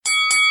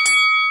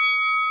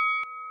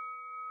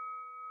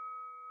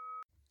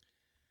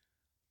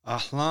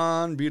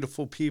Ahlan,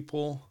 beautiful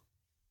people.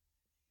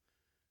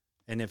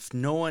 And if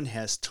no one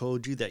has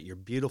told you that you're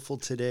beautiful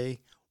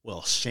today,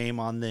 well, shame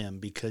on them,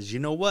 because you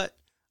know what?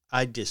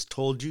 I just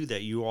told you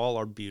that you all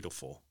are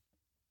beautiful.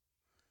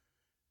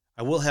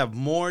 I will have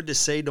more to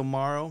say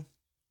tomorrow,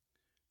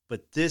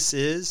 but this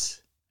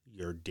is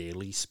your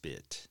Daily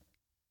Spit.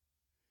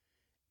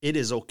 It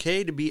is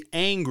okay to be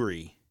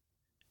angry.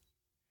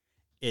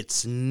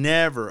 It's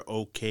never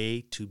okay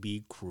to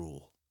be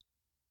cruel.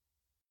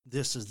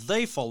 This is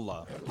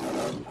Theyfullah,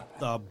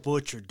 the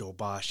Butcher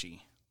Dobashi.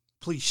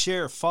 Please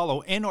share,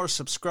 follow, and or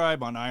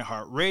subscribe on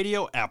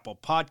iHeartRadio, Apple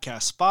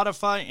Podcasts,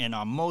 Spotify, and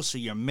on most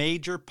of your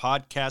major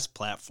podcast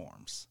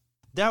platforms.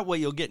 That way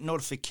you'll get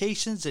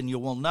notifications and you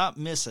will not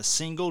miss a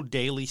single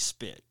Daily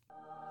Spit.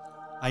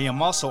 I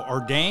am also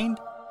ordained,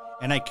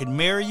 and I can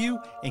marry you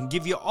and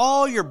give you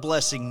all your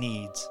blessing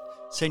needs.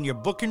 Send your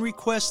booking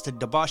requests to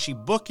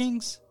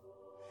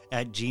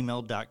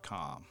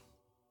debashibookings@gmail.com.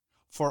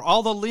 For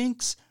all the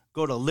links,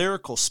 go to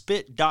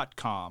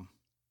lyricalspit.com.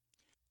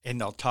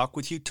 And I'll talk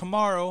with you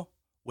tomorrow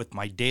with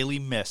my daily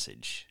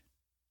message,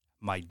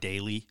 my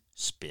Daily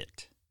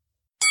Spit.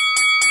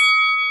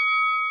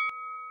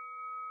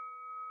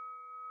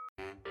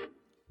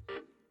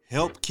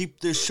 Help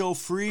keep this show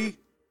free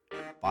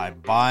by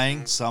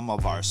buying some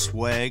of our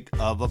swag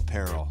of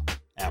apparel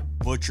at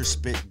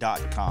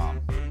butcherspit.com.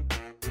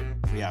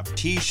 We have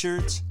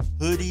t-shirts,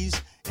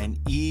 hoodies, and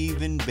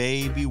even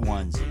baby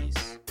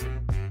onesies.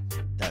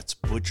 That's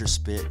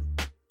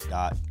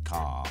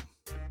butcherspit.com.